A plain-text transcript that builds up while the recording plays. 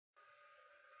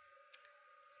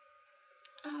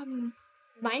Um,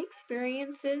 my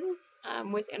experiences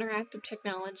with interactive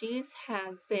technologies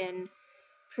have been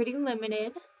pretty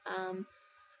limited. Um,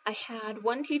 I had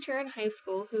one teacher in high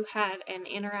school who had an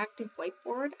interactive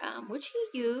whiteboard, which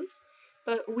he used,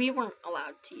 but we weren't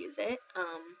allowed to use it.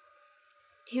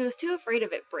 He was too afraid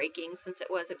of it breaking since it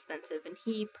was expensive, and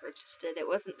he purchased it. It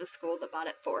wasn't the school that bought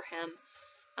it for him.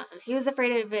 He was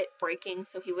afraid of it breaking,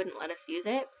 so he wouldn't let us use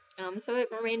it. So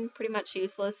it remained pretty much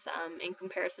useless in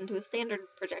comparison to a standard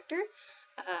projector,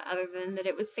 other than that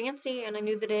it was fancy and I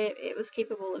knew that it was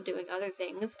capable of doing other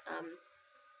things.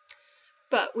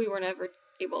 But we were never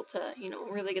able to,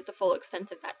 really get the full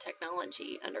extent of that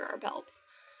technology under our belts.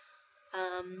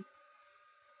 Um,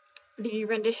 the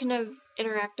rendition of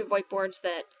interactive whiteboards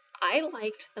that I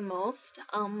liked the most,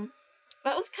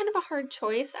 that was kind of a hard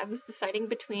choice. I was deciding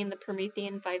between the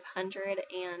Promethean 500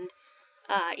 and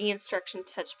eInstruction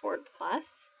Touchboard Plus.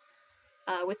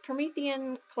 With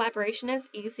Promethean, collaboration is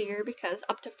easier because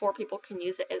up to 4 people can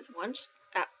use it at once,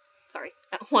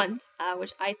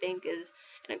 which I think is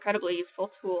an incredibly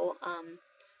useful tool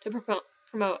to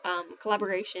promote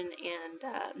collaboration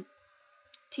and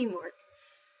teamwork.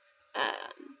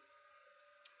 Um,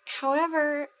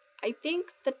 However, I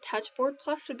think the Touchboard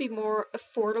Plus would be more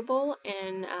affordable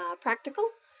and practical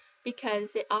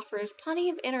because it offers plenty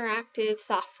of interactive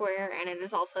software and it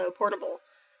is also portable,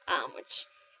 which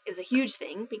is a huge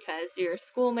thing because your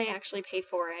school may actually pay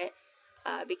for it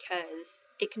because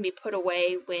it can be put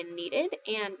away when needed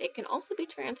and it can also be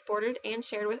transported and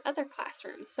shared with other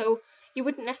classrooms. So you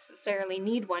wouldn't necessarily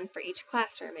need one for each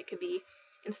classroom, it could be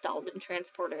installed and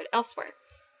transported elsewhere.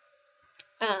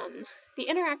 The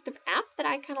interactive app that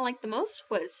I kind of liked the most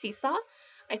was Seesaw.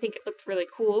 I think it looked really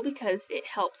cool because it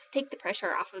helps take the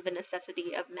pressure off of the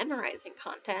necessity of memorizing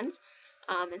content.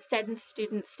 Instead,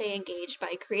 students stay engaged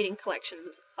by creating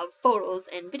collections of photos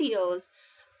and videos,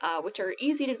 which are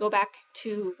easy to go back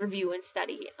to review and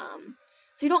study.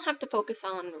 So you don't have to focus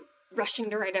on rushing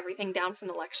to write everything down from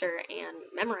the lecture and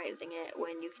memorizing it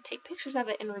when you can take pictures of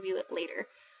it and review it later.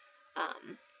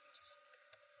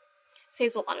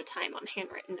 Saves a lot of time on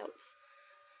handwritten notes.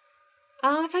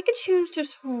 If I could choose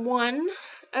just one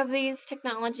of these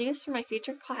technologies for my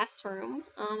future classroom,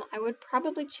 I would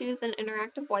probably choose an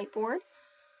interactive whiteboard.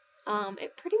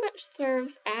 It pretty much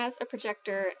serves as a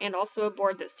projector and also a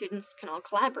board that students can all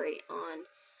collaborate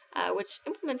on, which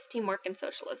implements teamwork and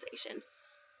socialization.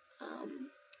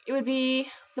 It would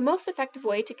be the most effective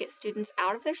way to get students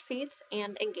out of their seats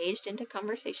and engaged into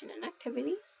conversation and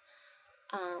activities.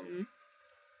 Um,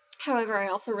 However, I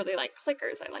also really like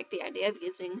clickers. I like the idea of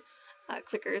using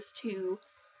clickers to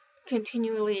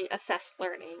continually assess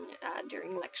learning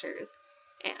during lectures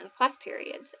and class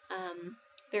periods.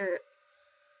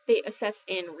 They assess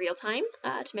in real time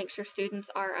to make sure students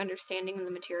are understanding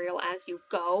the material as you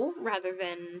go rather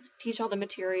than teach all the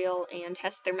material and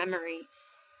test their memory.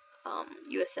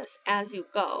 You assess as you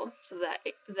go so that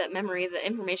the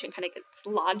information kind of gets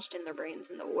lodged in their brains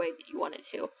in the way that you want it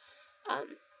to.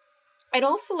 Um, it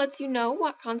also lets you know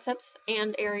what concepts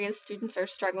and areas students are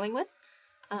struggling with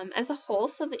as a whole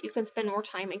so that you can spend more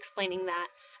time explaining that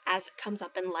as it comes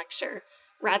up in lecture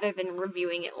rather than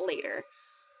reviewing it later.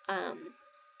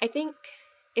 I think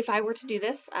if I were to do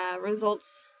this,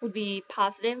 results would be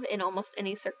positive in almost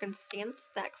any circumstance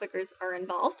that clickers are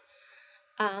involved.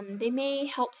 They may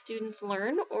help students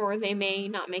learn or they may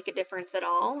not make a difference at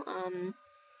all.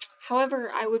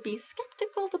 However, I would be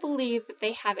skeptical to believe that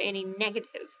they have any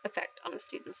negative effect on a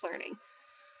student's learning.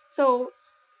 So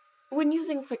when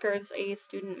using clickers, a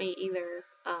student may either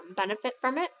benefit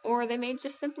from it or they may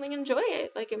just simply enjoy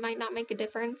it. Like it might not make a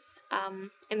difference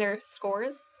in their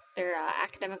scores, their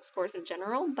academic scores in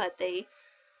general, but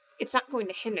it's not going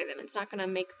to hinder them. It's not going to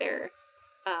make their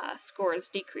scores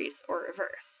decrease or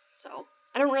reverse. So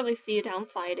I don't really see a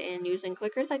downside in using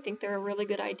clickers. I think they're a really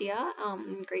good idea,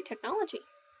 great technology.